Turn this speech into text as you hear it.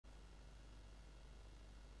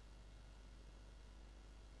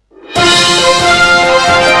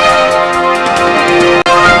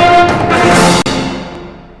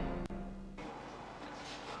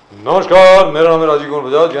नमस्कार, मेरा नाम है राजीव कुमार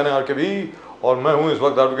बजाज यानी आरकेबी और मैं हूं इस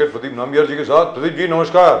वक्त एडवोकेट प्रदीप नाम्बियर जी के साथ। प्रदीप जी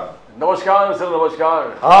नमस्कार। नमस्कार सर,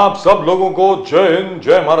 नमस्कार। आप सब लोगों को जय हिंद,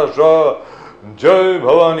 जय महाराष्ट्र, जय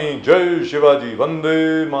भवानी, जय शिवाजी,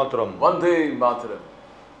 वंदे मातरम। वंदे मातरम।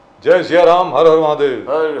 जय सिया राम, हर हर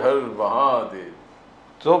महादेव। हर हर Mahadev.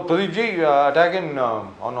 So Pradeep ji, attack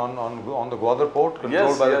on the Gwadar port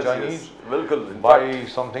controlled by the Chinese by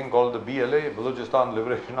something called the BLA, Balochistan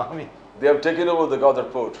Liberation Army. They have taken over the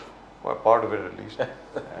Gwadar port. Well, part of it at least.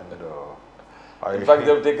 And in fact,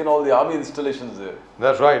 they have taken all the army installations there.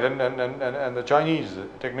 That's right, and the Chinese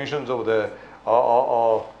technicians over there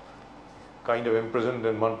are kind of imprisoned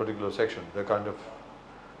in one particular section. They're kind of,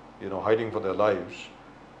 hiding for their lives.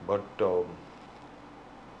 But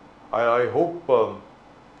I hope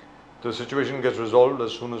the situation gets resolved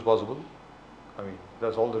as soon as possible. I mean,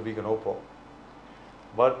 that's all that we can hope for.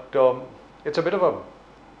 But it's a bit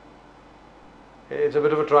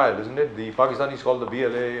of a trial, isn't it? The Pakistanis call the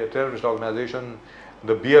BLA a terrorist organization.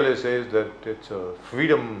 The BLA says that it's a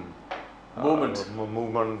freedom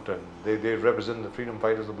movement, and they represent the freedom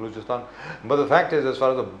fighters of Balochistan. But the fact is, as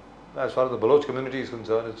far as the Baloch community is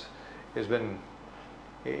concerned, it has been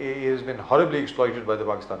horribly exploited by the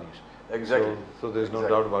Pakistanis. Exactly. So there's no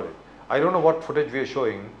doubt about it. I don't know what footage we are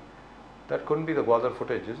showing. That couldn't be the Gwadar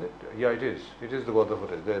footage, is it? Yeah, it is. It is the Gwadar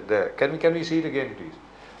footage. There. Can we see it again, please?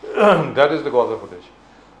 That is the Gwadar footage.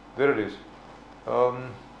 There it is.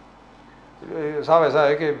 साहब ऐसा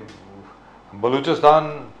है कि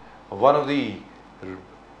Balochistan, one of the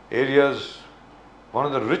areas, one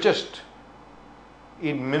of the richest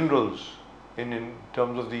in minerals, in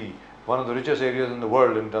terms of one of the richest areas in the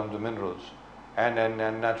world in terms of minerals and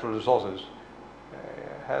natural resources,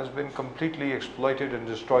 has been completely exploited and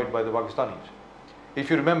destroyed by the Pakistanis. If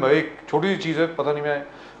you remember, एक छोटी सी चीज़ है, पता नहीं मैं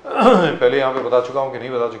पहले यहाँ पे बता चुका हूँ कि नहीं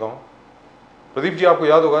बता चुका हूँ। प्रदीप जी आपको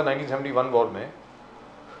याद होगा 1971 वॉर में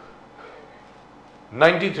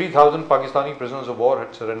 93,000 Pakistani prisoners of war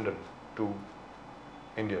had surrendered to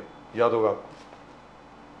India. याद होगा आपको?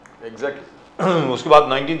 Exactly. उसके बाद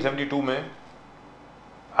 1972 में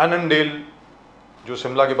आनंडेल जो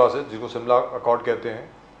शिमला के पास है, जिसको शिमला अकॉर्ड कहते हैं,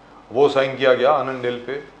 वो साइन किया गया आनंडेल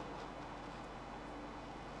पे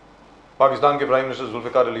पाकिस्तान के प्राइम मिनिस्टर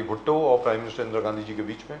जुल्फिकार अली भुट्टो और प्राइम मिनिस्टर इंदिरा गांधी जी के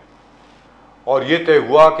बीच में। और ये तय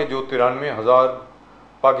हुआ कि जो 93,000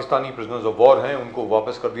 पाकिस्तानी प्रिजनर्स ऑफ वॉर हैं उनको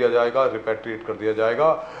वापस कर दिया जाएगा, रिपैट्रिएट कर दिया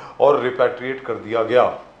जाएगा, और रिपैट्रिएट कर दिया गया।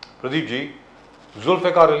 प्रदीप जी,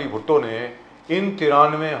 जुल्फिकार अली भुट्टो ने इन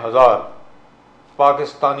 93,000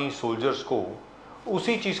 पाकिस्तानी सोल्जर्स को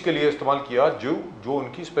उसी चीज़ के लिए इस्तेमाल किया जो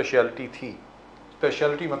उनकी स्पेशलिटी थी।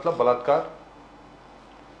 स्पेशलिटी मतलब बलात्कार,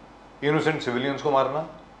 इनोसेंट सिविलियंस को मारना,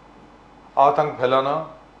 आतंक फैलाना,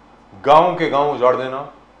 गांव के गांव उजाड़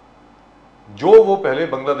देना, जो वो पहले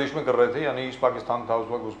बांग्लादेश में कर रहे थे, यानी ईस्ट पाकिस्तान था उस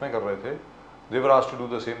वक्त, उसमें कर रहे थे। दे were asked to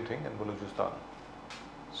do the same thing in Balochistan.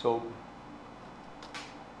 So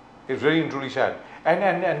it's very truly sad,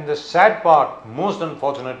 and the sad part, most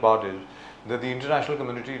unfortunate part is that the international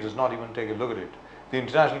community does not even take a look at it. The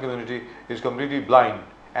international community is completely blind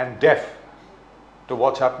and deaf to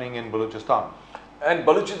what's happening in Balochistan. And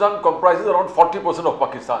Balochistan comprises around 40% of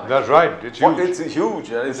Pakistan. That's right. It's huge. It's huge.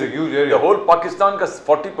 It's a huge area. The whole Pakistan का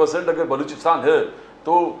 40% अगर Balochistan है,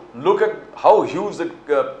 तो look at how huge the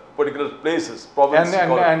particular place is.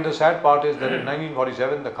 And the sad part is that in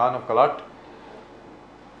 1947, the Khan of Kalat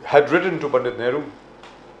had written to Pandit Nehru,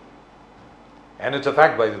 and it's a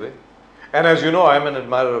fact, by the way. And as you know, I am an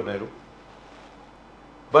admirer of Nehru.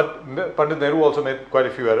 But Pandit Nehru also made quite a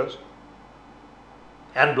few errors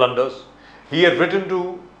and blunders. He had written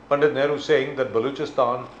to Pandit Nehru saying that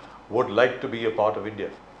Balochistan would like to be a part of India.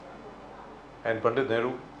 And Pandit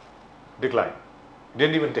Nehru declined.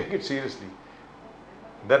 Didn't even take it seriously.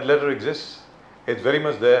 That letter exists. It's very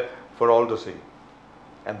much there for all to see.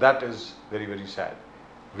 And that is very, very sad.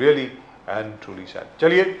 Really and truly sad.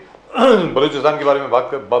 चलिए बलूचिस्तान के बारे में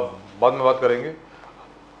बाद में बात करेंगे।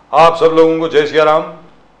 आप सब लोगों को जय सिया राम,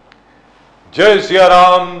 जय सिया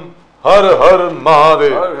राम, हर हर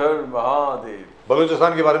महादेव। हर हर महादेव।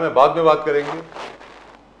 बलूचिस्तान के बारे में बाद में बात करेंगे।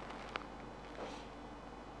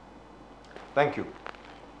 Thank you.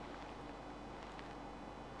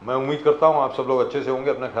 मैं उम्मीद करता हूं आप सब लोग अच्छे से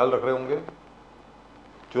होंगे, अपना ख्याल रख रहे होंगे।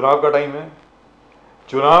 चुनाव का टाइम है,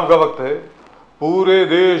 चुनाव का वक्त है। पूरे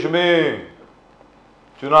देश में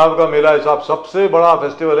चुनाव का मेला हिसाब सबसे बड़ा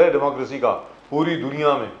फेस्टिवल है डेमोक्रेसी का पूरी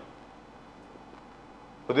दुनिया में।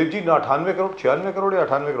 प्रदीप जी, 98 करोड़, 96 करोड़ या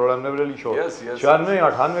 98 crore, I am never really sure, 96 या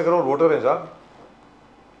 98 करोड़ वोटर हैं साहब।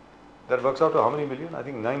 That works out to how many million? I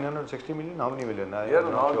think 960 million. How many million? Yeah,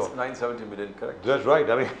 now it's 970 million, correct. That's right.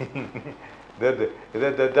 I mean,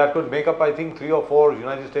 that could make up, I think, 3 or 4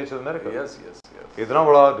 United States of America. Yes. इतना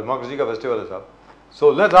बड़ा democracy का festival है साहब. So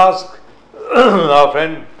let's ask our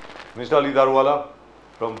friend Mr. Ali Darwala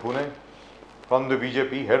from Pune, from the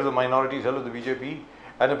BJP, head of the minority cell of the BJP,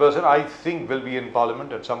 and a person I think will be in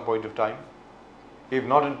Parliament at some point of time. If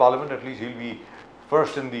not in Parliament, at least he'll be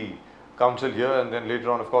first in the council here, and then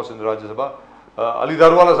later on, of course, in the Rajya Sabha. Ali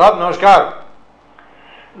Darwala साहब, नमस्कार.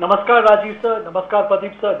 नमस्कार Rajiv sir, नमस्कार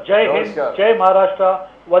Pradeep sir. जय हिंद, जय महाराष्ट्र,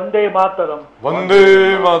 वंदे मातरम.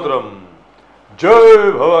 वंदे मातरम,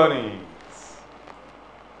 जय Bhavani.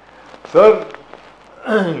 Sir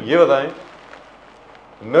ये बताएं,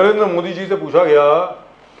 नरेंद्र मोदी जी से पूछा गया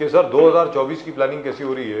कि सर 2024 की प्लानिंग कैसी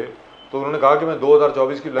हो रही है, तो उन्होंने कहा कि मैं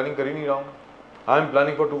 2024 की प्लानिंग कर ही नहीं रहा हूँ. I am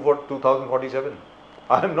planning for 2047.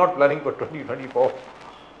 I am not planning for 2024.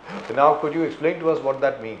 Now could you explain to us what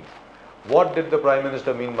that means? What did the Prime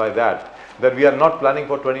Minister mean by that? That we are not planning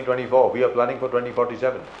for 2024, we are planning for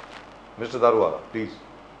 2047. Mr. Darwala, please.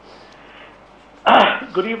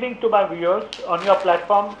 Good evening to my viewers. On your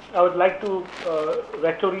platform, I would like to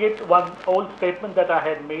reiterate one old statement that I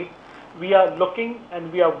had made. We are looking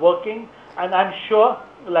and we are working, and I'm sure,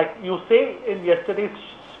 like you say in yesterday's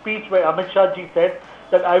speech where Amit Shah ji said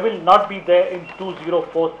that I will not be there in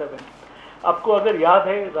 2047. आपको अगर याद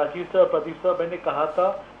है Rajiv sir, Pradeep sir, मैंने कहा था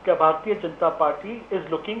कि Bharatiya Janata party is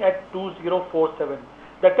looking at 2047.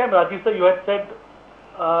 That time Rajiv sir, you had said,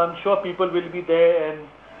 I'm sure people will be there,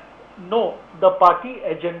 and no, the party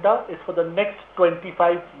agenda is for the next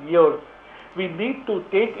 25 years. We need to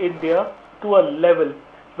take India to a level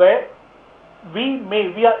where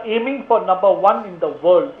we are aiming for number 1 in the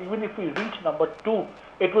world. Even if we reach number 2,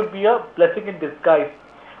 it would be a blessing in disguise.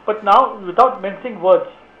 But now, without mincing words,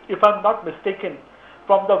 if I'm not mistaken,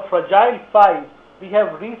 from the fragile 5, we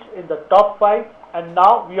have reached in the top 5, and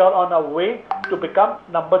now we are on our way to become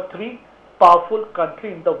number 3 powerful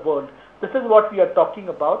country in the world. This is what we are talking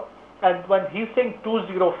about. And when he's saying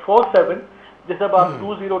 2047, जैसे अब आप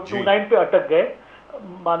 2029 पे अटक गए,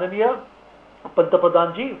 माननीय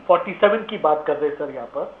पंतप्रधान जी 47 की बात कर रहे हैं सर यहाँ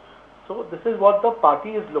पर. So this is what the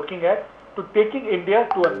party is looking at, to taking India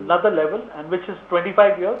to another level, and which is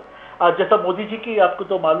 25 years. जैसा मोदी जी की आपको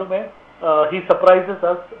तो मालूम है, he surprises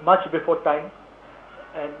us much before time,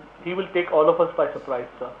 and he will take all of us by surprise,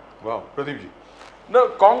 sir. Wow, Pradeep ji. No,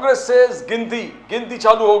 Congress says गिनती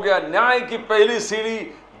चालू हो गया. न्याय की पहली सीढ़ी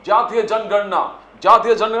जातीय जनगणना,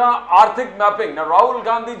 आर्थिक mapping. Now Rahul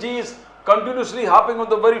Gandhi ji is continuously harping on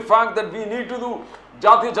the very fact that we need to do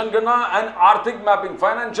जातीय जनगणना and आर्थिक mapping,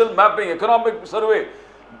 financial mapping, economic survey.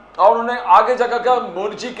 और उन्होंने आगे जाकर क्या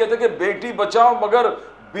मोदी जी कहते कि बेटी बचाओ, मगर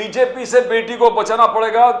बीजेपी से बेटी को बचाना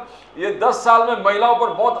पड़ेगा. ये 10 साल में महिलाओं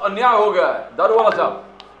पर बहुत अन्याय हो गया है. दारूवाला साहब.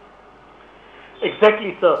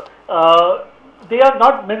 Exactly, sir. They are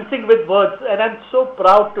not mincing with words, and I'm so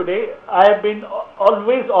proud today. I have been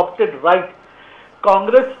always opted right.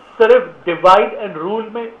 Congress सिर्फ डिवाइड एंड रूल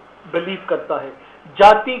में बिलीव करता है.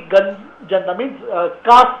 जाति जनगणना means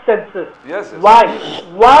caste census.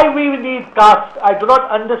 Why we need caste? I do not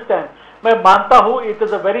understand. मैं मानता हूँ it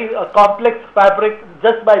is a very complex fabric.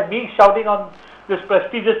 Just by me shouting on this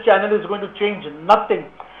prestigious channel is going to change nothing.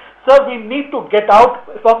 Sir, we need to get out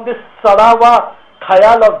from this सड़ा हुआ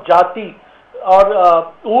ख्याल of जाति और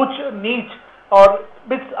ऊंच नीच. और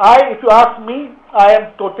if you ask me, I am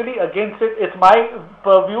totally against it. It's my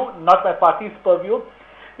purview, not my party's purview.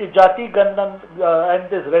 ये जाति गणना and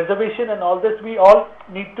this reservation and all this, we all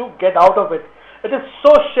need to get out of it. It is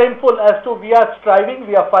so shameful as to we are striving,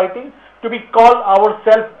 we are fighting to be called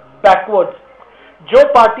ourselves backwards. जो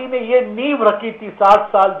party ने ये नींव रखी थी 60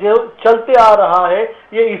 साल, जो चलते आ रहा है,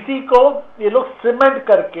 ये इसी को ये लोग सीमेंट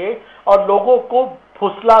करके और लोगों को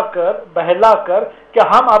फुसला कर, बहला कर कि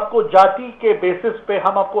हम आपको जाति के बेसिस पे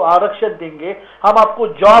हम आपको आरक्षण देंगे, हम आपको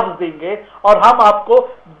जॉब्स देंगे और हम आपको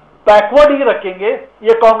बैकवर्ड ही रखेंगे,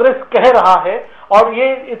 ये कांग्रेस कह रहा है. और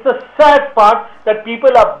ये it's a sad part that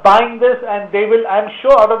people are buying this, and they will, I am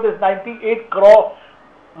sure, out of this 98 crore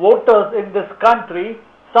voters in this country,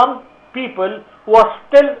 some people who are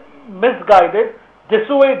still misguided,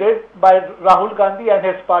 dissuaded by Rahul Gandhi and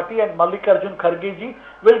his party and Mallikarjun Kharge ji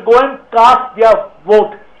will go and cast their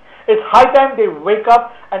vote. It's high time they wake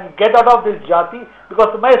up and get out of this jati,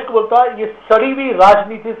 because मैं इसको बोलता हूँ ये सड़ी हुई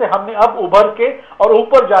राजनीति से हमने अब उभर के और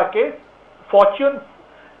ऊपर जाके फॉर्च्यून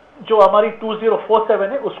जो हमारी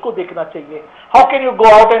 2047 है उसको देखना चाहिए. How can you go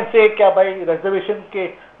out and से क्या भाई रिजर्वेशन के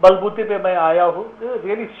बलबूते पे मैं आया हूँ?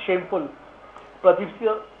 Really shameful. प्रदीप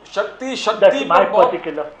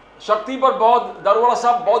शक्ति पर बहुत दारूवाला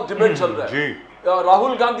साहब बहुत डिबेट चल रहा है.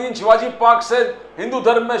 राहुल गांधी इन शिवाजी पार्क से हिंदू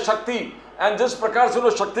धर्म में शक्ति एंड जिस प्रकार से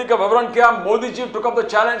उन्होंने शक्ति का विवरण किया, Modi ji took up the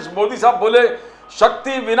challenge. Modi साहब बोले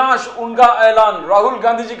शक्ति विनाश उनका ऐलान, राहुल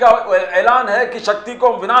गांधी जी का ऐलान है कि शक्ति को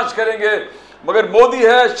विनाश करेंगे, मगर मोदी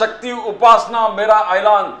है शक्ति उपासना मेरा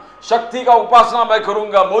ऐलान, शक्ति का उपासना मैं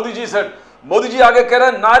करूंगा। मोदी जी से, मोदी जी आगे कह रहे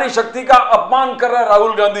हैं नारी शक्ति का अपमान कर रहा है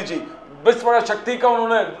राहुल गांधी जी। विश्व बड़ा शक्ति का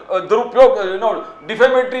उन्होंने दुरुपयोग,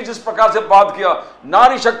 डिफेमेटरी जिस प्रकार से बात किया,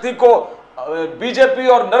 नारी शक्ति को बीजेपी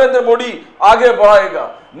और नरेंद्र मोदी आगे बढ़ाएगा।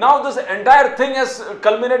 Now this entire thing has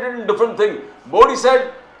culminated in different thing. Modi said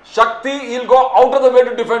शक्ति will go out of the way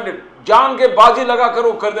to defend it, जान के बाजी लगा कर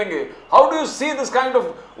वो कर देंगे। How do you see this kind of,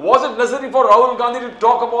 was it necessary for Rahul Gandhi to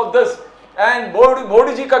talk about this? And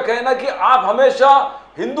Modi ji का कहना कि आप हमेशा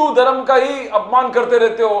हिंदू धर्म का ही अपमान करते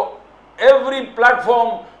रहते हो। Every platform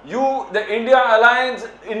you the India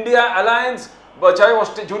alliance, चाहे वो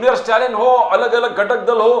जूनियर स्टैलिन हो, अलग अलग घटक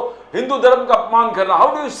दल हो, हिंदू धर्म का अपमान करना,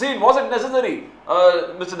 how do you see it? Was it necessary,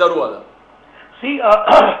 mister Daruwalla? See,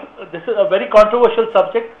 this is a very controversial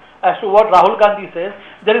subject as to what Rahul Gandhi says.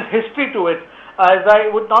 There is history to it. As I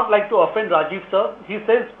would not like to offend Rajiv sir, he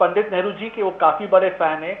says Pandit Nehru ji के वो काफी बड़े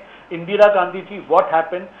fan हैं, Indira Gandhi ji, what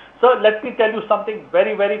happened? Sir, let me tell you something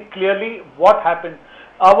very, very clearly. What happened?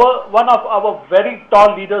 One of our very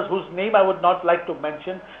tall leaders, whose name I would not like to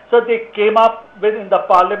mention, so they came up with in the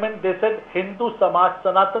parliament. They said Hindu समाज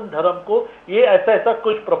सनातन धर्म को ये ऐसा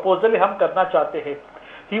कुछ proposal हम करना चाहते हैं.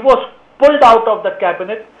 He was pulled out of the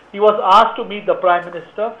cabinet. He was asked to meet the prime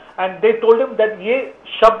minister and they told him that ये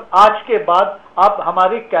शब्द आज के बाद आप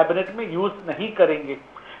हमारे कैबिनेट में यूज नहीं करेंगे.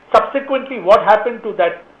 Subsequently, what happened to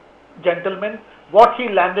that gentleman? What he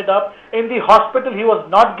landed up in the hospital, he was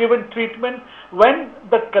not given treatment. When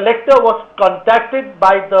the collector was contacted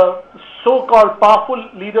by the so-called powerful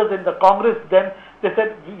leaders in the Congress, then they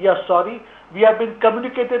said, "We are sorry. We have been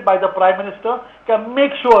communicated by the prime minister कि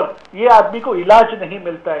make sure ये आदमी को इलाज नहीं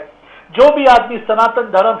मिलता है." जो भी आदमी सनातन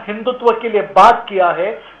धर्म हिंदुत्व के लिए बात किया है,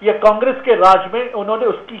 ये कांग्रेस के राज में उन्होंने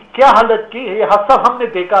उसकी क्या हालत की है, ये सब हमने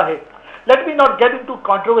देखा है. Let me not get into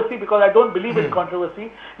controversy because I don't believe in controversy.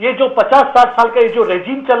 ये जो 50-60 साल का ये जो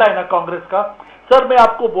रेजिम चला है ना कांग्रेस का, सर मैं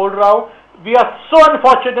आपको बोल रहा हूँ, we are so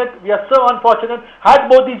unfortunate. Had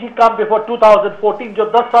Modi ji come before 2014, जो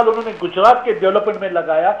 10 साल उन्होंने गुजरात के डेवलपमेंट में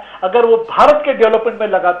लगाया, अगर वो भारत के डेवलपमेंट में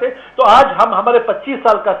लगाते तो आज हम हमारे 25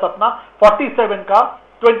 साल का सपना 47 का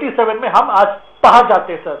 27 में हम आज पहुंच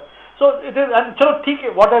जाते sir. So it is, and चलो ठीक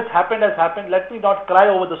है, what has happened. Let me not cry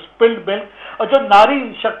over the spilled milk. और जो नारी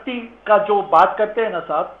शक्ति का जो बात करते हैं ना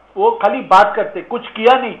साहब, वो खाली बात करते, कुछ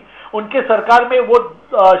किया नहीं. उनके सरकार में वो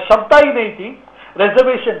क्षमता ही नहीं थी.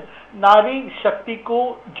 रिजर्वेशन, नारी शक्ति को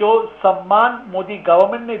जो सम्मान मोदी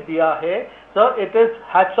गवर्नमेंट ने दिया है, sir it is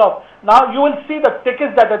hats off. Now you will see the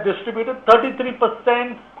tickets that are distributed,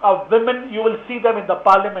 33% of women you will see them in the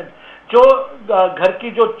parliament. जो घर की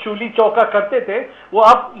जो चूल्ही चौका करते थे वो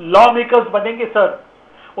अब लॉ मेकर्स बनेंगे सर.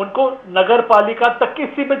 उनको नगर पालिका तक की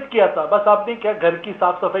सीमित किया था. बस आपने क्या, घर की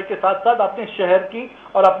साफ सफाई के साथ साथ अपने शहर की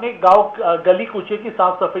और अपने गांव गली कूचे की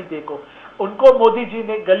साफ सफाई देखो. उनको मोदी जी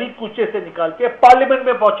ने गली कूचे से निकाल के पार्लियामेंट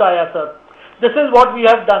में पहुंचाया sir. This is what we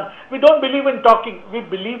have done. We don't believe in talking, we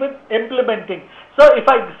believe in implementing. Sir, if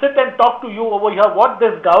I sit and talk to you over here, what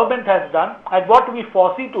this government has done and what we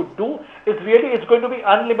foresee to do is really, it's going to be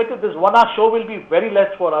unlimited. This 1 hour show will be very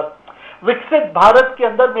less for us. विकसित भारत के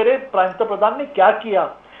अंदर मेरे प्रधान ने क्या किया,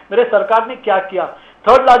 मेरे सरकार ने क्या किया?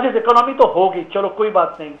 थर्ड लार्जेस्ट इकोनॉमी तो हो गई, चलो कोई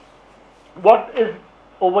बात नहीं. What is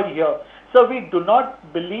over here? Sir, we do not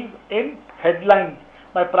believe in headlines.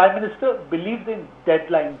 My prime minister believes in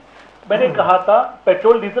deadlines. मैंने कहा था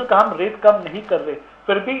पेट्रोल डीजल का हम रेट कम नहीं कर रहे,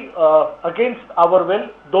 फिर भी अगेंस्ट आवर विल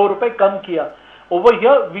 2 रुपए कम किया. Over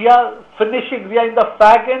here we are finishing, we are in the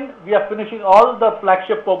fag and, we are finishing all the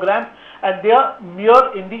flagship programme and they are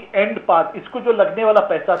near in the end part. इसको जो लगने वाला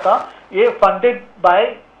पैसा था ये funded by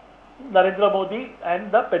Narendra Modi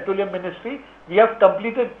and the petroleum ministry. We have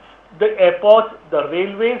completed the airport, the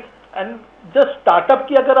railways and just startup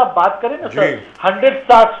की अगर आप बात करें ना सर,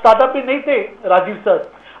 100 स्टार्टअप भी नहीं थे राजीव सर.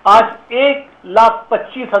 आज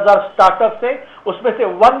 1,25,000 स्टार्टअप है, उसमें से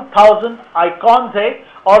 1000 आइकॉन्स है.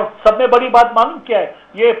 और सब में बड़ी बात मालूम क्या है,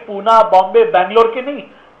 ये पूना, बॉम्बे, बैंगलोर के नहीं,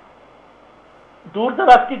 दूर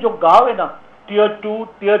दराज की जो गांव है ना, Tier 2,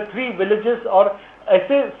 Tier 3 विलेजेस और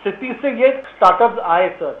ऐसे सिटी से ये स्टार्टअप्स आए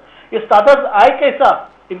सर. ये स्टार्टअप्स आए कैसा,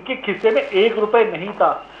 इनके खिस्से में 1 रुपए नहीं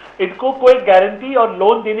था. इनको कोई गारंटी और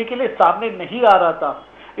लोन देने के लिए सामने नहीं आ रहा था.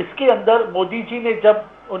 इसके अंदर मोदी जी ने जब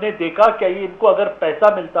उन्हें देखा क्या ये इनको अगर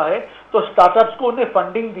पैसा मिलता है तो स्टार्टअप्स को उन्हें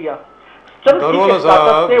फंडिंग दिया. चलो ठीक है,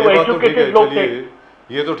 स्टार्टअप थे, वो एजुकेटेड लोग थे,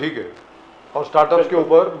 ये तो ठीक है. और स्टार्टअप्स के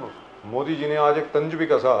ऊपर मोदी जी ने आज एक तंज भी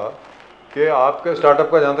कसा कि आपके स्टार्टअप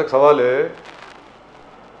का जहां तक सवाल है,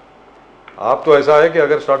 आप तो ऐसा है कि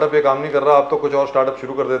अगर स्टार्टअप ये काम नहीं कर रहा आप तो कुछ और स्टार्टअप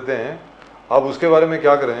शुरू कर देते हैं। अब उसके बारे में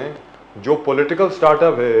क्या करें? जो पॉलिटिकल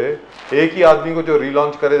स्टार्टअप है, एक ही आदमी को जो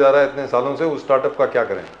रीलॉन्च करे जा रहा है इतने सालों से, उस स्टार्टअप का क्या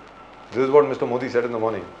करें? This is what mister Modi said in the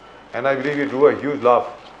morning and I believe you do a huge laugh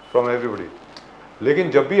from everybody. लेकिन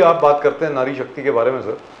जब भी आप बात करते हैं नारी शक्ति के बारे में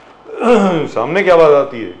सर, सामने क्या बात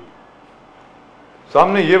आती है?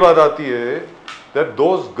 सामने ये बात आती है that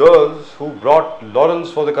those girls who brought laurels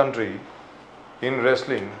for the country in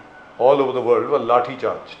wrestling all over the world were lathi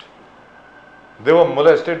charged. They were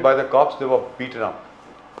molested by the cops, they were beaten up.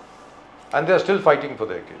 And they are still fighting for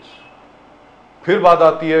their case. फिर बात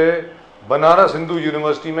आती है Banaras Hindu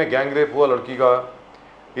university में gang rape हुआ लड़की का.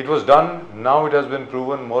 It was done, now it has been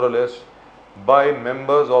proven more or less by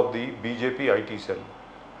members of the BJP IT cell.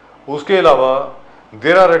 उसके अलावा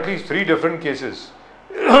there are at least 3 different cases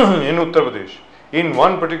in Uttar Pradesh. In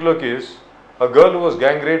one particular case, a girl who was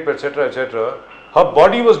gang raped, etc., etc., her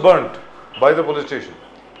body was burnt by the police station.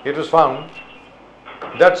 It was found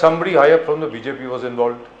that somebody high up from the BJP was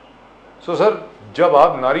involved. So, sir, जब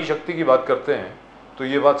आप नारी शक्ति की बात करते हैं, तो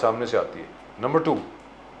ये बात सामने से आती है. Number 2,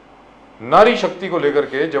 नारी शक्ति को लेकर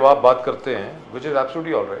के जब आप बात करते हैं, which is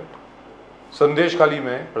absolutely all right. संदेश खाली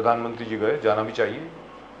में प्रधानमंत्री जी गए, जाना भी चाहिए.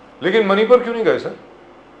 लेकिन मणिपुर क्यों नहीं गए सर?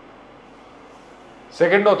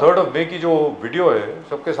 2nd और 3rd of May की जो वीडियो है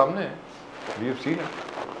सबके सामने है.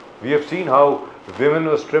 We have seen how women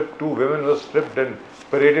were stripped, 2 women were stripped and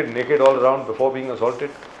paraded naked all around before being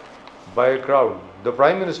assaulted by a crowd. The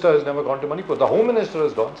Prime Minister has never gone to Manipur. The Home Minister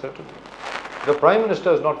has gone, certainly. The Prime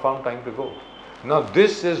Minister has not found time to go. Now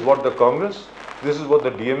this is what the Congress, this is what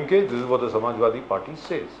the DMK, this is what the Samajwadi Party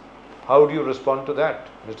says. How do you respond to that,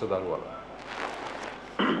 Mr. Dalwala?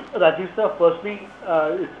 Rajiv sir, firstly,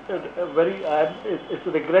 it's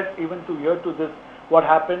a regret even to hear to this what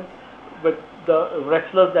happened with the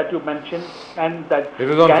wrestlers that you mentioned and that it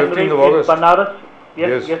was on 15th of August. Banaras.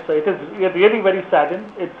 Yes, sir. It is really very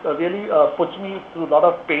saddened. It really puts me through a lot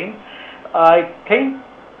of pain. I think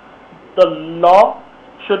the law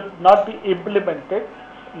should not be implemented.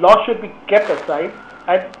 Law should be kept aside,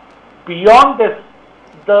 and beyond this,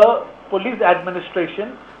 the police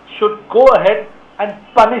administration should go ahead and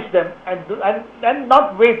punish them and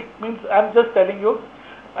not wait. Means I'm just telling you,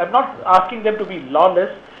 I'm not asking them to be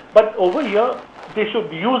lawless, but over here they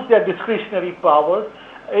should use their discretionary powers.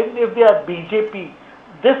 If they are BJP,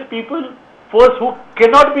 these people first who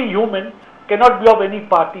cannot be human, cannot be of any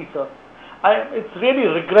party, sir. It's really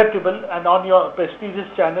regrettable, and on your prestigious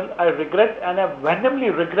channel, I regret and I vehemently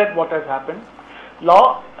regret what has happened.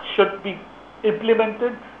 Law should be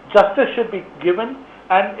implemented, justice should be given,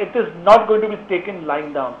 and it is not going to be taken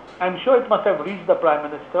lying down. I'm sure it must have reached the Prime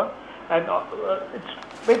Minister, and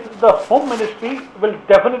the Home Ministry will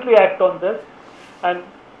definitely act on this. And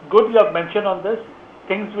good you have mentioned on this.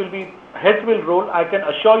 Things will be, heads will roll, I can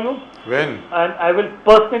assure you. When? And I will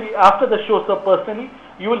personally, after the show, sir, personally,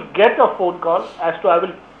 you will get a phone call as to, I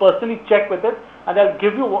will personally check with it, and I'll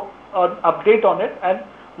give you an update on it, and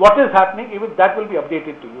what is happening, even that will be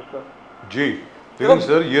updated to you, sir. जी, लेकिन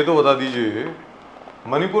sir ये तो बता दीजिए,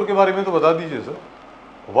 मणिपुर के बारे में तो बता दीजिए sir.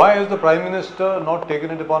 Why has the Prime Minister not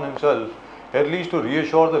taken it upon himself at least to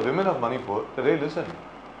reassure the women of Manipur that hey listen,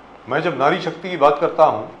 मैं जब नारी शक्ति की बात करता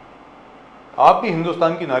हूँ, आप भी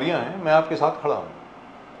हिंदुस्तान की नारियाँ हैं, मैं आपके साथ खड़ा हूँ.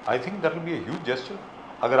 I think that will be a huge gesture.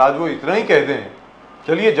 अगर आज वो इतना ही कह दें,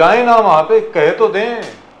 चलिए जाएं ना वहाँ पे, कह तो दें,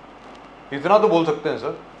 इतना तो बोल सकते हैं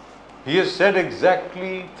sir. He has said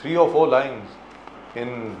exactly 3 or 4 lines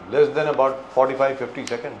in less than about 45-50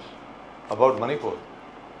 seconds about Manipur.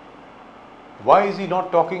 Why is he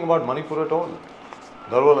not talking about Manipur at all?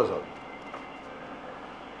 Darwala sir.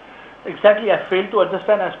 Exactly, I fail to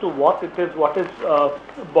understand as to what it is, what is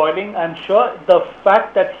boiling. I'm sure the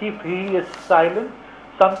fact that he is silent,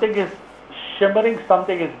 something is shimmering,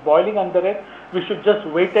 something is boiling under it. We should just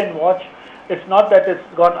wait and watch. It's not that it's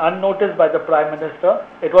gone unnoticed by the Prime Minister.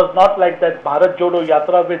 It was not like that Bharat Jodo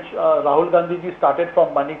Yatra which Rahul Gandhi ji started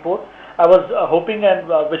from Manipur. I was hoping and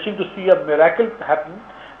wishing to see a miracle happen,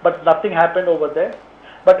 but nothing happened over there.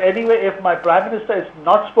 But anyway, if my Prime Minister is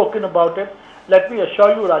not spoken about it, let me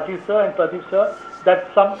assure you, Rajiv sir and Pradeep sir,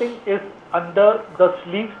 that something is under the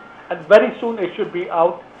sleeves, and very soon it should be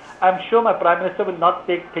out. I'm sure my Prime Minister will not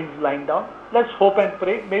take things lying down. Let's hope and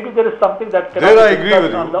pray. Maybe there is something that cannot be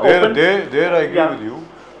discussed on the open. There I agree with you.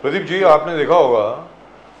 Pradeep ji, आपने देखा होगा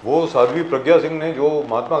वो साध्वी प्रज्ञा सिंह ने जो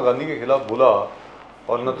महात्मा गांधी के खिलाफ बोला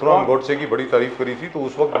और नथुराम गोडसे की बड़ी तारीफ करी थी, तो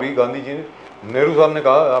उस वक्त भी गांधी जी ने, नेहरू साहब ने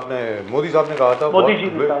कहा, आपने मोदी साहब ने कहा था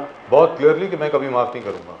बहुत क्लियरली कि मैं कभी माफ़ नहीं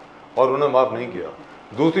करूँगा, और उन्होंने माफ़ नहीं किया.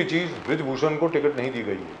 दूसरी चीज़, ब्रिजभूषण को टिकट नहीं दी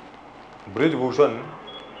गई है. ब्रिजभूषण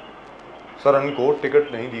शरण को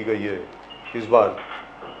टिकट नहीं दी गई है. इस बार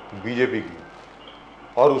बीजेपी की,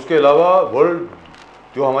 और उसके अलावा वर्ल्ड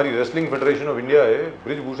जो हमारी रेसलिंग फेडरेशन ऑफ इंडिया है,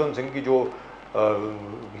 ब्रिजभूषण सिंह की जो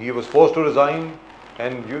he was forced to resign,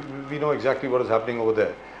 and we know exactly what is happening over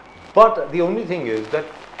there. But the only thing is that,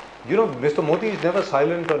 you know, Mr. Modi is never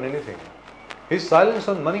silent on anything. His silence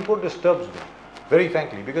on Manipur disturbs me, very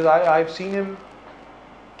frankly, because I've seen him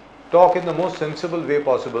talk in the most sensible way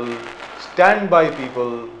possible, stand by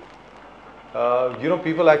people. You know,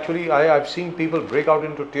 people actually, I've seen people break out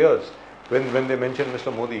into tears when they mention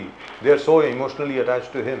Mr. Modi. They are so emotionally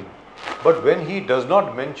attached to him. But when he does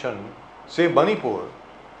not mention, say, Manipur,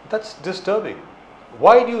 that's disturbing.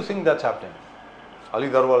 Why do you think that's happening? Ali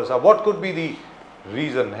Darwala Sahab, what could be the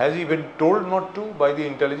reason? Has he been told not to by the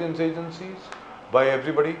intelligence agencies, by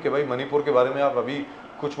everybody, कि भाई मणिपुर के बारे में आप अभी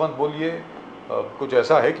कुछ मत बोलिए, कुछ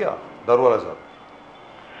ऐसा है क्या, दारूवाला साहब?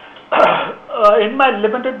 In my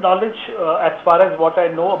limited knowledge, as far as what I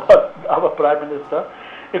know about our Prime Minister,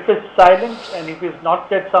 if he's silent and if he's not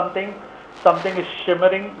said something, something is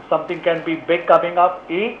shimmering, something can be big coming up.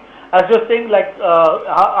 As you're saying, like,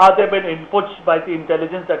 are there been inputs by the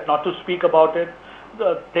intelligence that not to speak about it?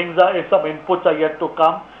 If some inputs are yet to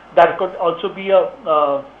come, that could also be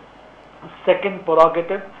a second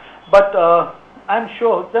prerogative. But I'm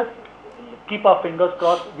sure, just keep our fingers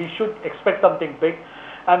crossed, we should expect something big.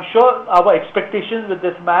 I'm sure our expectations with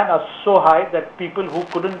this man are so high that people who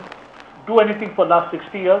couldn't do anything for last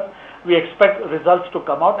 60 years, we expect results to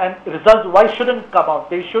come out. And results, why shouldn't come out?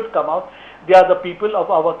 They should come out. They are the people of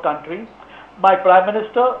our country. My Prime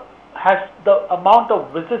Minister has the amount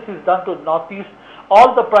of visits he's done to Northeast.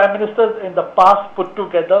 All the Prime Ministers in the past put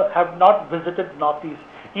together have not visited Northeast.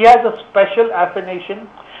 He has a special affiliation.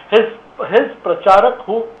 His Pracharak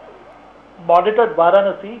who monitored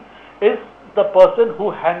Varanasi is the person who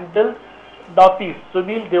handled Northeast.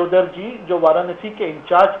 Sunil Deodhar जी जो वाराणसी के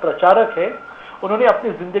in charge प्रचारक है, उन्होंने अपनी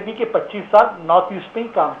जिंदगी के 25 साल north east में ही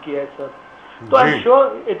काम किया है sir. So I'm sure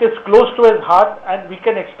it is close to his heart and we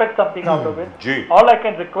can expect something out of it. All I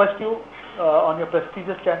can request you on your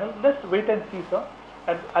prestigious channel, let's wait and see, sir.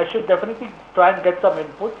 And I should definitely try and get some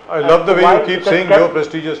input. I love the way you keep saying your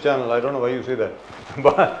prestigious channel. I don't know why you say that.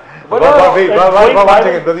 But one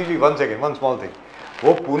second, Pradeep ji, one second, one small thing.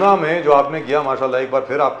 वो पूना में जो आपने किया माशाल्लाह, एक बार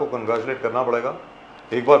फिर आपको congratulate करना पड़ेगा,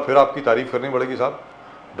 एक बार फिर आपकी तारीफ करनी पड़ेगी साहब.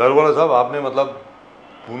 दारूवाला साहब, आपने मतलब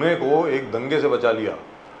पुणे को एक दंगे से बचा लिया.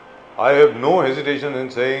 I have no hesitation in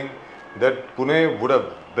saying that Pune would have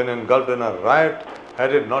been engulfed in a riot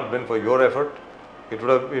had it not been for your effort. It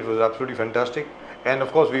was absolutely fantastic. And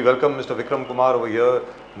of course we welcome Mr. Vikram Kumar over here.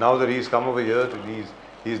 Now that he's come over here,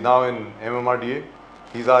 he's now in MMRDA.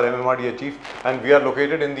 He's our MMRDA chief and we are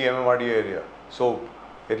located in the MMRDA area. So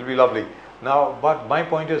it will be lovely. Now, but my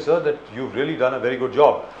point is, sir, that you've really done a very good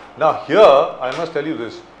job. Now here, I must tell you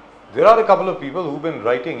this. There are a couple of people who've been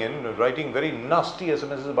writing very nasty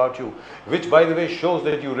SMSs about you, which by the way shows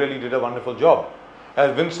that you really did a wonderful job.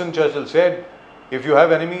 As Winston Churchill said, if you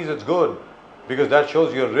have enemies, it's good, because that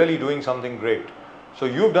shows you're really doing something great. So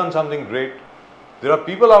you've done something great. There are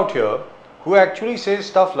people out here who actually say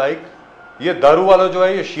stuff like, ये दारू वाला जो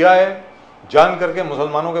है ये शिया है, जान करके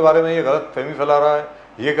मुसलमानों के बारे में ये गलत फहमी फैला रहा है,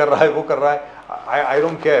 ये कर रहा है, वो कर रहा है. I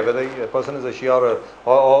don't care whether a person is a Shia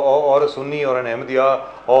or a Sunni or an Ahmadiyya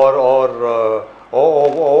or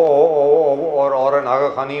an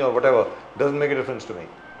Aga Khani or whatever. Doesn't make a difference to me.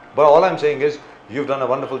 But all I'm saying is you've done a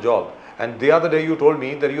wonderful job. And the other day you told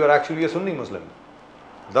me that you are actually a Sunni Muslim.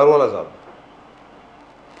 Darwala Sahab.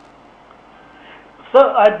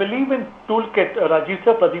 Sir, I believe in toolkit, Rajiv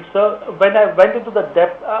sir, Pradeep sir. When I went into the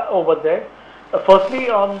depth over there, firstly,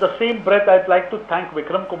 on the same breath, I'd like to thank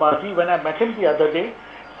Vikram Kumarji. When I met him the other day,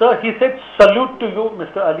 sir, he said, salute to you,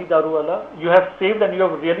 Mr. Ali Daruwala. You have saved and you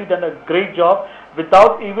have really done a great job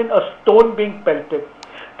without even a stone being pelted.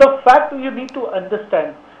 The fact you need to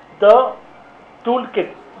understand, the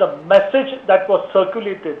toolkit, the message that was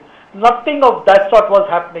circulated, nothing of that sort was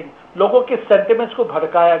happening. लोगों के sentiments को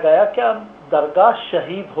भड़काया गया क्या दरगाह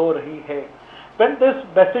शहीद हो रही है. When this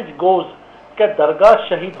message goes, क्या दरगाह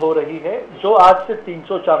शहीद हो रही है जो आज से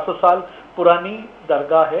 300-400 साल पुरानी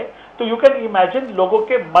दरगाह है, तो यू कैन इमेजिन लोगों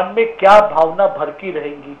के मन में क्या भावना भड़की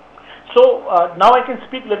रहेंगी. So now I can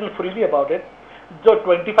speak little freely about it. जो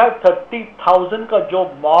 25-30,000 का जो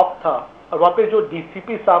मॉब था, और वहाँ पे जो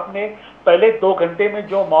डीसीपी साहब ने पहले 2 घंटे में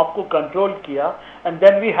जो मॉब को कंट्रोल किया, and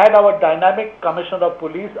then we had our dynamic commissioner of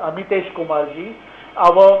police Amitesh Kumar ji,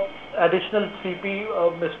 our additional CP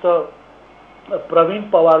mister Pravin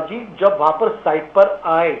Pawar ji, जब वहां पर साइट पर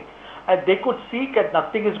आए and they could see that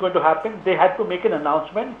nothing is going to happen, they had to make an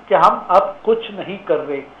announcement कि हम अब कुछ नहीं कर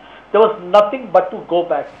रहे. There was nothing but to go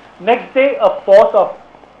back. Next day a force of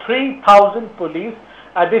 3,000 police.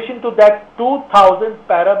 Addition to that, 2,000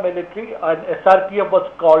 paramilitary and SRPF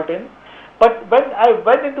was called in. But when I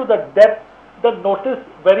went into the depth, the notice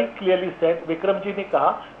very clearly said, Vikram ji ने कहा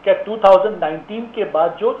कि 2019 के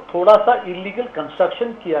बाद जो थोड़ा सा illegal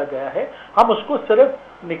construction किया गया है, हम उसको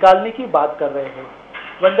सिर्फ निकालने की बात कर रहे हैं.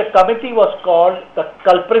 When the committee was called, the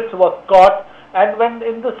culprits were caught, and when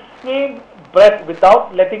in the same breath,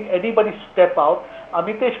 without letting anybody step out,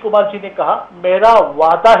 Amitesh Kumar ji ने कहा, मेरा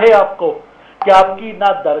वादा है आपको कि आपकी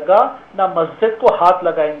ना दरगाह ना मस्जिद को हाथ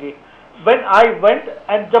लगाएंगे. When I went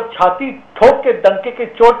and जब छाती ठोक के डंके के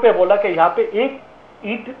चोट पे बोला कि यहाँ पे एक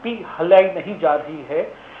ईंट भी हलाई नहीं जा रही है,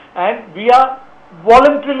 and we are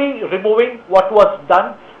voluntarily removing what was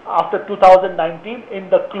done after 2019 in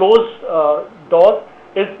the closed doors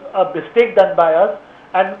is a mistake done by us.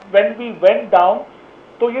 And when we went down,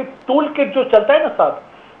 तो ये टूल किट जो चलता है ना साहब,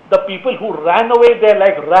 the people who ran away there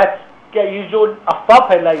like rats, क्या ये जो अफवाह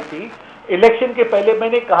फैलाई थी इलेक्शन के पहले,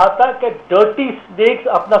 मैंने कहा था कि डर्टी स्नेक्स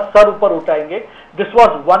अपना सर ऊपर उठाएंगे. This was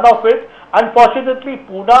one of it. Unfortunately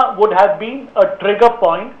Poona would have been a trigger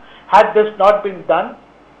point had this not been done.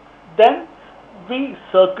 Then we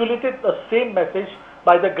circulated the same message.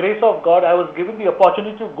 By the grace of God, I was given the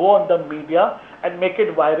opportunity to go on the media and make it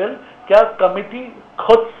viral. क्या committee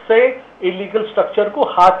खुद से illegal structure को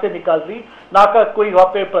हाथ से निकाल रही, ना का कोई वहाँ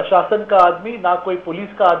पे प्रशासन का आदमी ना कोई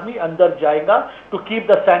पुलिस का आदमी अंदर जाएगा to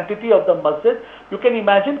keep the sanctity of the मस्जिद. यू कैन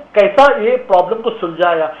इमेजिन कैसा ये प्रॉब्लम को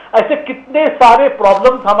सुलझाया. ऐसे कितने सारे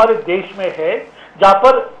प्रॉब्लम्स हमारे देश में है जहाँ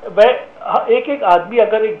पर वह एक आदमी,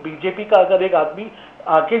 अगर एक बीजेपी का अगर एक आदमी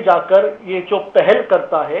आगे जाकर ये जो पहल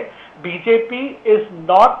करता है, BJP is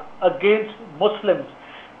not against Muslims.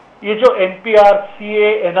 ये जो एनपीआर, सीए,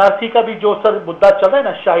 एनआरसी का भी जो सर मुद्दा चल रहा है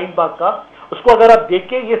ना शाहीन बाग का, उसको अगर आप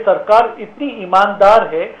देखें, ये सरकार इतनी ईमानदार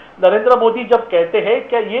है. नरेंद्र मोदी जब कहते हैं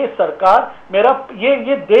कि ये सरकार मेरा,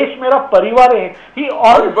 ये देश मेरा परिवार है.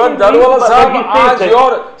 But Dalwala Sahab, as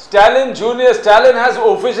your Stalin Junior, Stalin has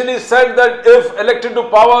officially said that if elected to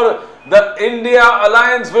power, the India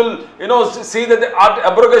alliance will, see that the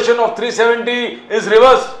abrogation of 370 is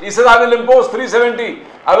reversed. He says, I will impose 370.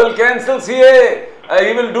 I will cancel CA.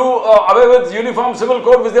 He will do away with uniform civil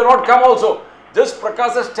code, which they have not come also. Just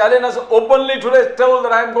Prakash Stalin has openly today told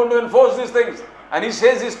that I am going to enforce these things. And he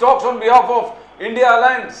says he talks on behalf of India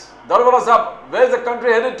alliance. Dalwala Sahab, where is the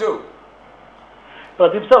country headed to?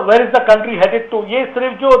 Pradeep sir, where is the country headed to? ये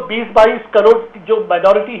सिर्फ जो 20-22 करोड़ जो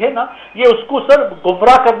minority है ना, ये उसको sir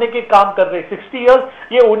गुमराह करने के काम कर रहे हैं. 60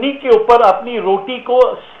 इयर्स ये उन्हीं के ऊपर अपनी रोटी को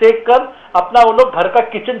सेक कर अपना वो लोग घर का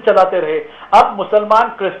किचन चलाते रहे. अब मुसलमान,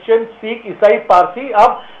 क्रिश्चियन, सिख, ईसाई, पारसी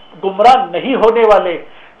अब गुमराह नहीं होने वाले.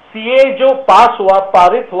 सीए जो पास हुआ,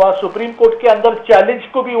 पारित हुआ, सुप्रीम कोर्ट के अंदर चैलेंज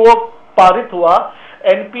को भी वो पारित हुआ.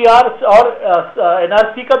 एनपीआर और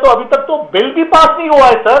एनआरसी का तो अभी तक तो बिल भी पास नहीं हुआ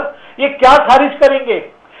है सर. ये क्या खारिज करेंगे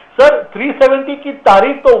सर? 370 की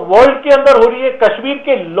तारीफ तो वर्ल्ड के अंदर हो रही है. कश्मीर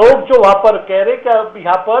के लोग जो वहां पर कह रहे कि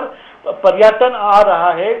यहाँ पर पर्यटन आ रहा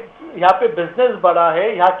है, यहाँ पे बिजनेस बढ़ा है,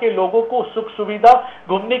 यहाँ के लोगों को सुख सुविधा,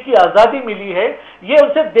 घूमने की आजादी मिली है, ये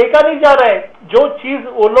उनसे देखा नहीं जा रहा है. जो चीज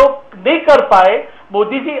वो लोग नहीं कर पाए,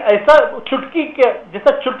 मोदी जी ऐसा चुटकी के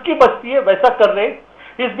जैसा चुटकी बजती है वैसा कर रहे.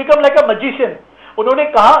 He is become like a magician. उन्होंने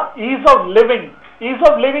कहा ease of living, ease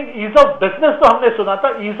of living, ease of business तो हमने सुना था,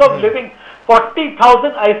 ईज ऑफ लिविंग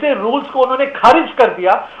 40,000 ऐसे रूल्स को उन्होंने खारिज कर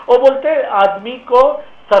दिया. और बोलते आदमी को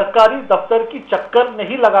सरकारी दफ्तर की चक्कर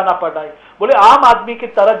नहीं लगाना पड़ा है. बोले आम आदमी की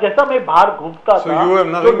तरह जैसा मैं बाहर घूमता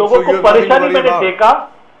था, जो लोगों को परेशानी मैंने देखा.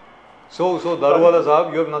 So Darwala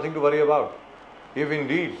Sahab, you have nothing to worry about. If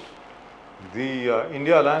indeed the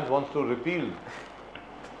India Alliance wants to repeal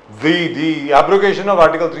the abrogation of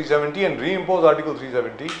Article 370 and reimpose Article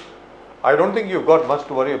 370, I don't think you've got much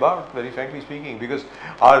to worry about, very frankly speaking, because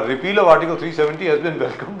our repeal of Article 370 has been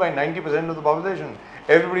welcomed by 90% of the population.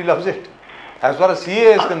 Everybody loves it. As far as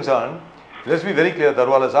CA is concerned, let's be very clear,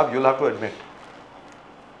 Darwala Sahab, you'll have to admit.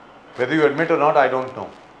 Whether you admit or not, I don't know.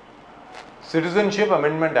 Citizenship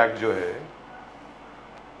Amendment Act जो है,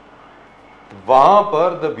 वहाँ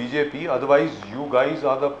पर the BJP, otherwise you guys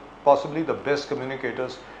are possibly the best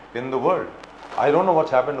communicators in the world. I don't know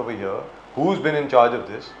what's happened over here, who's been in charge of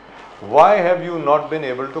this. Why have you not been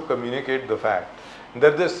able to communicate the fact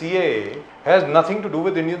that the CAA has nothing to do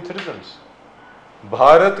with Indian citizens?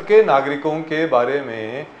 Bharat के नागरिकों के बारे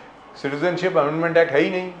में citizenship amendment act है ही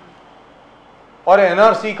नहीं, और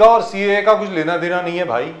NRC का और सीएए का कुछ लेना देना नहीं है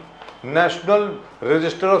भाई. नेशनल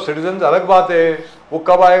रजिस्टर ऑफ सिटीजन्स अलग बात है, वो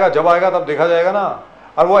कब आएगा, जब आएगा तब देखा जाएगा ना.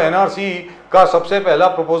 और वो एनआरसी का सबसे पहला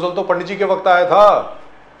प्रपोजल तो पंडित जी के वक्त आया था,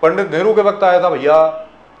 पंडित नेहरू के वक्त आया था भैया.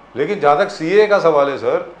 लेकिन जहाँ तक सीएए का सवाल है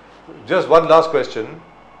sir, just one last question,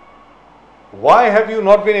 Why have you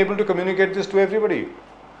not been able to communicate this to everybody?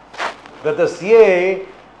 That the CAA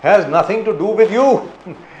has nothing to do with you.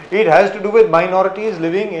 It has to do with minorities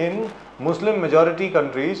living in Muslim majority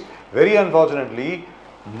countries. Very unfortunately,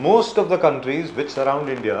 most of the countries which surround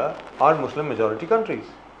India are Muslim majority countries.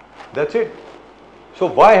 That's it. So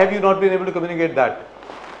why have you not been able to communicate that?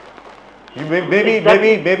 You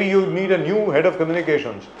maybe you need a new head of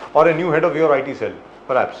communications or a new head of your IT cell,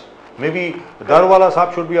 perhaps. Maybe Darwala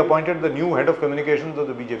Saab should be appointed the new head of communications of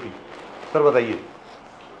the BJP. Sir, बताइए.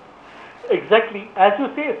 Exactly. As you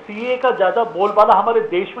say, CA का ज़्यादा बोलबाला हमारे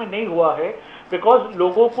देश में नहीं हुआ है, because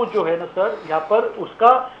लोगों को जो है ना सर, यहाँ पर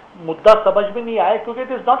उसका मुद्दा समझ में नहीं आया, क्योंकि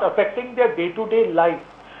it is not affecting their day-to-day life.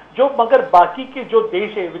 जो मगर बाकी के जो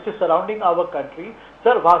देश है, which is surrounding our country,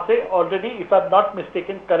 sir वहाँ से already, if I'm not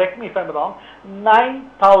mistaken, correct me if I'm wrong,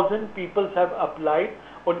 9,000 people have applied.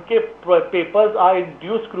 उनके papers are in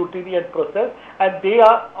due scrutiny and process, and they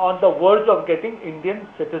are on the verge of getting Indian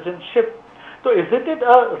citizenship. तो isn't it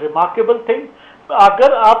a remarkable thing?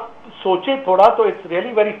 अगर आप सोचे थोड़ा तो it's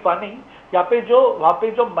really very funny. यहाँ पे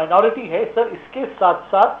जो minority है सर, इसके साथ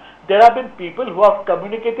साथ there have been people who have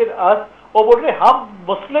communicated us और बोल रहे हम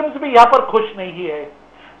Muslims भी यहाँ पर खुश नहीं है.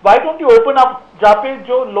 Why don't you open up? जहाँ पे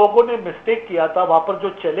जो लोगों ने मिस्टेक किया था वहाँ पर जो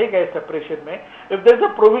चले गए सेपरेशन में, if there is a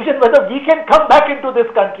provision whether we can come back into this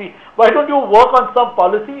country, why don't you work on some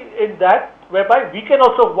policy in that whereby we can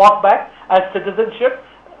also walk back as citizenship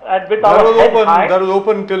and with our head high? That was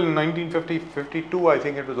open till 1952, I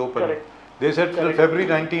think it was open. Correct. They said till February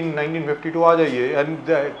 1952 आ जाइए,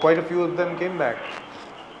 and quite a few of them came back.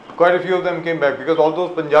 Quite a few of them came back because all those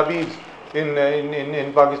Punjabis in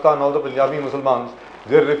Pakistan, all the Punjabi Muslims,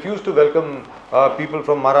 they refused to welcome people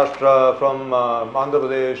from Maharashtra, from Andhra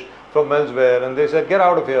Pradesh, from elsewhere, and they said, get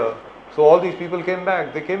out of here. So all these people came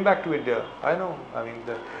back. They came back to India. I know. I mean,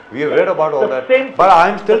 we have read about all that. But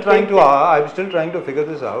I'm still trying to figure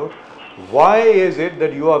this out. Why is it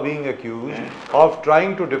that you are being accused of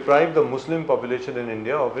trying to deprive the Muslim population in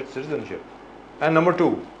India of its citizenship? And number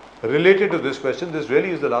two, related to this question, this really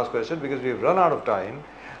is the last question because we have run out of time.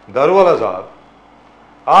 Darwala साहब,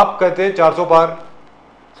 आप कहते हैं 400 पार,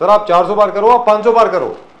 sir आप 400 पार करो, आप 500 पार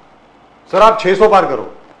करो, sir आप 600 पार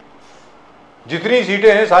करो, जितनी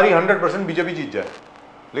सीटें हैं सारी 100% बीजेपी जीत जाए.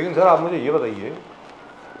 लेकिन सर आप मुझे ये बताइए,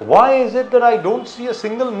 why is it that I don't see a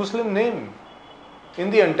single Muslim name in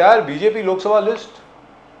the entire BJP Lok Sabha list?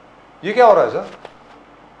 ये क्या हो रहा है सर?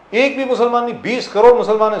 एक भी मुसलमान नहीं, 20 करोड़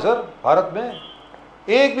मुसलमान है सर भारत में,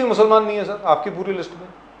 एक भी मुसलमान नहीं है सर आपकी पूरी लिस्ट में.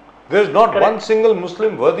 There is not one single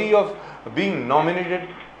Muslim worthy of being nominated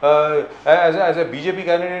as a BJP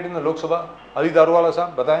candidate in the Lok Sabha. Ali Darwala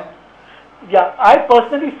साहब बताएं. Yeah, I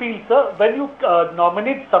personally feel, sir, when you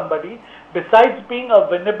nominate somebody, besides being a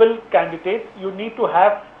winnable candidate, you need to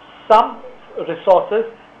have some resources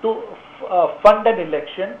to fund an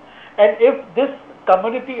election. And if this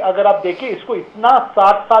community, अगर आप देखें इसको इतना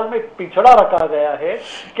 60 साल में पिछड़ा रखा गया है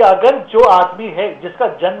कि अगर जो आदमी है जिसका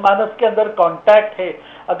जनमानस के अंदर कांटेक्ट है,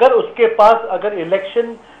 अगर उसके पास अगर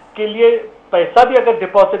इलेक्शन के लिए पैसा भी अगर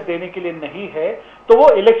डिपॉजिट देने के लिए नहीं है तो वो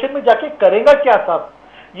इलेक्शन में जाके करेगा क्या साहब?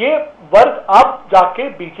 ये वर्ग आप जाके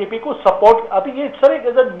बीजेपी को सपोर्ट, अभी ये sir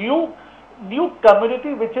is a new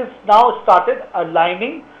community which is now started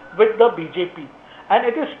aligning with the BJP and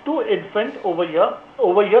it is too infant over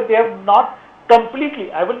here they have not completely,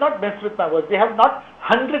 I will not mess with my words, they have not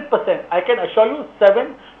 100%, I can assure you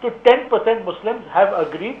 7 to 10% Muslims have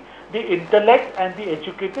agreed. The intellect and the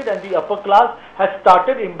educated and the upper class has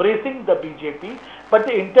started embracing the BJP, but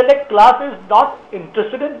the intellect class is not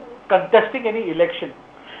interested in contesting any election.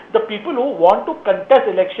 The people who want to contest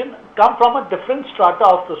election come from a different strata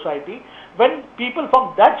of society. When people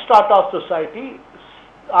from that strata of society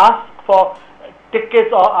ask for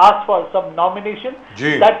tickets or ask for some nomination,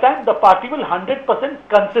 that time the party will 100%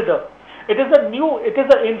 consider. It is an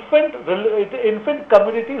infant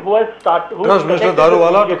community who has started. Trust Mr.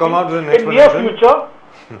 Darwala to come out with an explanation. In near future,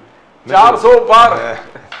 400 पार,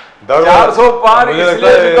 400 पार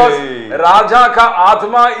इसलिए because राजा का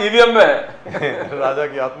आत्मा EVM में है. राजा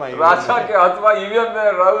की आत्मा EVM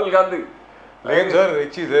में राहुल गांधी. लेकिन sir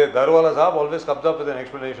एक चीज है, दारूवाला साहब always comes up with an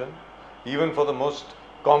explanation, even for the most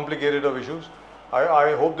complicated of issues.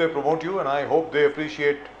 I hope they promote you, and I hope they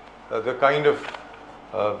appreciate the kind of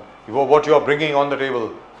what you are bringing on the table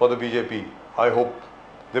for the BJP. I hope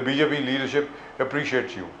the BJP leadership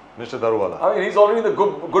appreciates you, Mr. Darwala. I mean, he's already in the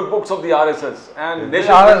good books of the RSS, and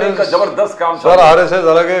nation building का जबरदस्त काम चल रहा है. Sir RSS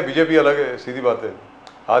अलग है, BJP अलग है, सीधी बात है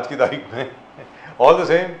आज की तारीख में. All the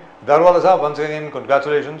same, Darwala साहब, once again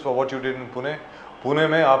congratulations for what you did in Pune. Pune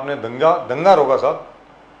में आपने दंगा रोका साहब,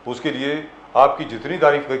 उसके लिए आपकी जितनी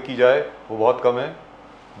तारीफ की जाए वो बहुत कम है.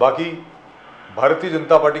 बाकी भारतीय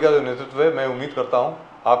जनता पार्टी का जो नेतृत्व है, मैं उम्मीद करता हूं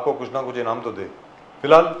आपको कुछ ना कुछ इनाम तो दे।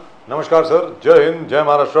 फिलहाल नमस्कार सर, जय हिंद, जय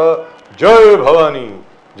महाराष्ट्र, जय भवानी,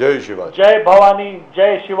 जय शिवाजी। जय भवानी,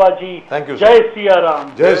 जय शिवाजी, थैंक यू, जय सिया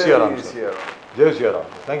राम, जय सिया राम, सिया जय Siya Ram.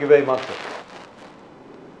 Thank you very much, sir.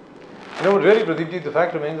 You know, really, Pradeep ji, the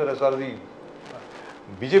fact remains that as far as the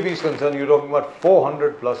BJP is concerned, you're talking about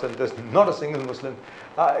 400 plus, and there's not a single Muslim.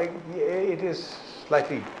 It is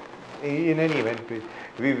slightly, in any event,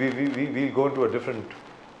 we'll go into a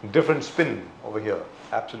different spin over here.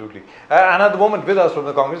 Absolutely. And at the moment, with us from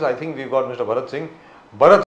the Congress, I think we've got Mr. Bharat Singh. Bharat